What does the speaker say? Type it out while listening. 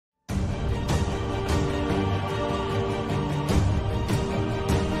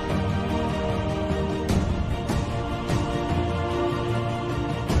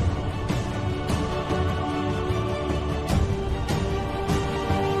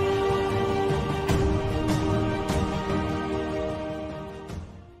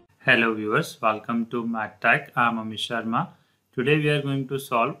Hello viewers, welcome to MathTech. I am Amish Sharma. Today we are going to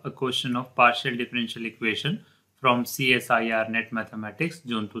solve a question of partial differential equation from CSIR Net Mathematics,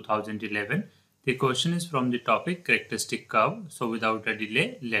 June 2011. The question is from the topic characteristic curve. So without a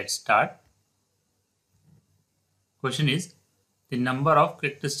delay, let's start. Question is, the number of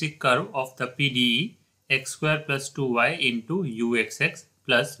characteristic curve of the PDE x square plus 2y into uxx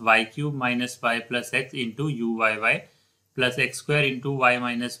plus y cube minus y plus x into uyy plus x square into y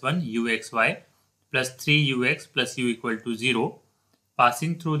minus 1 uxy plus 3ux plus u equal to 0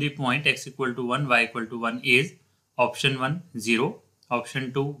 passing through the point x equal to 1 y equal to 1 is option 1 0,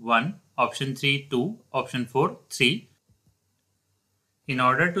 option 2 1, option 3 2, option 4 3. In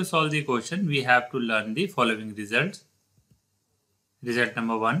order to solve the question, we have to learn the following results. Result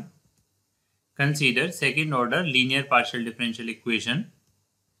number 1. Consider second order linear partial differential equation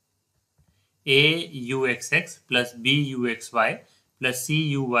auxx plus buxy plus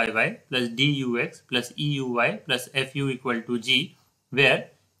cuyy plus dux plus euy plus fu equal to g, where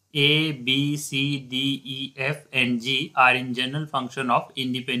a, b, c, d, e, f and g are in general function of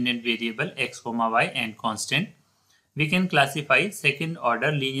independent variable x, y and constant. We can classify second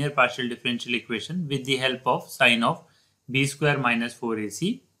order linear partial differential equation with the help of sign of b square minus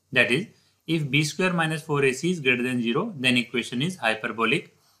 4ac. That is, if b square minus 4ac is greater than 0, then equation is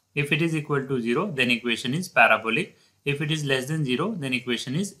hyperbolic. If it is equal to 0, then equation is parabolic. If it is less than 0, then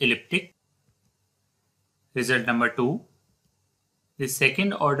equation is elliptic. Result number 2. The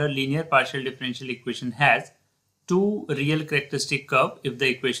second order linear partial differential equation has two real characteristic curve if the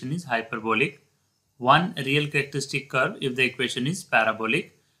equation is hyperbolic, one real characteristic curve if the equation is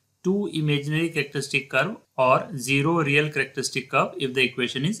parabolic, two imaginary characteristic curve or zero real characteristic curve if the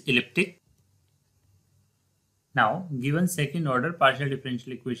equation is elliptic. Now, given second order partial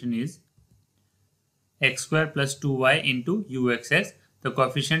differential equation is x square plus 2y into uxx. The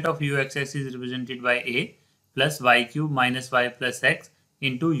coefficient of uxx is represented by a plus y cube minus y plus x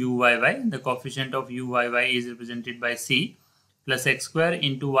into uyy. The coefficient of uyy is represented by c plus x square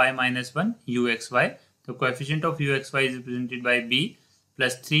into y minus 1 uxy. The coefficient of uxy is represented by b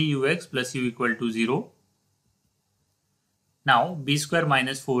plus 3ux plus u equal to 0. Now, b square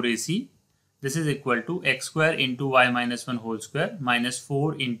minus 4ac. This is equal to x square into y minus 1 whole square minus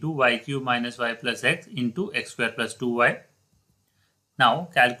 4 into y cube minus y plus x into x square plus 2y. Now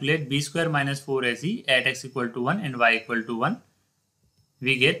calculate b square minus 4ac at x equal to 1 and y equal to 1.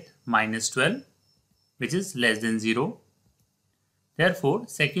 We get minus 12, which is less than 0. Therefore,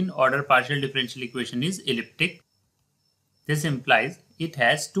 second order partial differential equation is elliptic. This implies it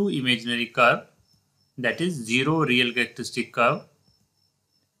has two imaginary curve, that is zero real characteristic curve.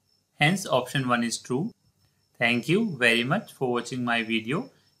 Hence, option 1 is true. Thank you very much for watching my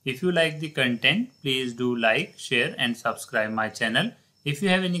video. If you like the content, please do like, share and subscribe my channel. If you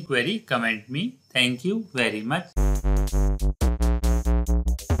have any query, comment me. Thank you very much.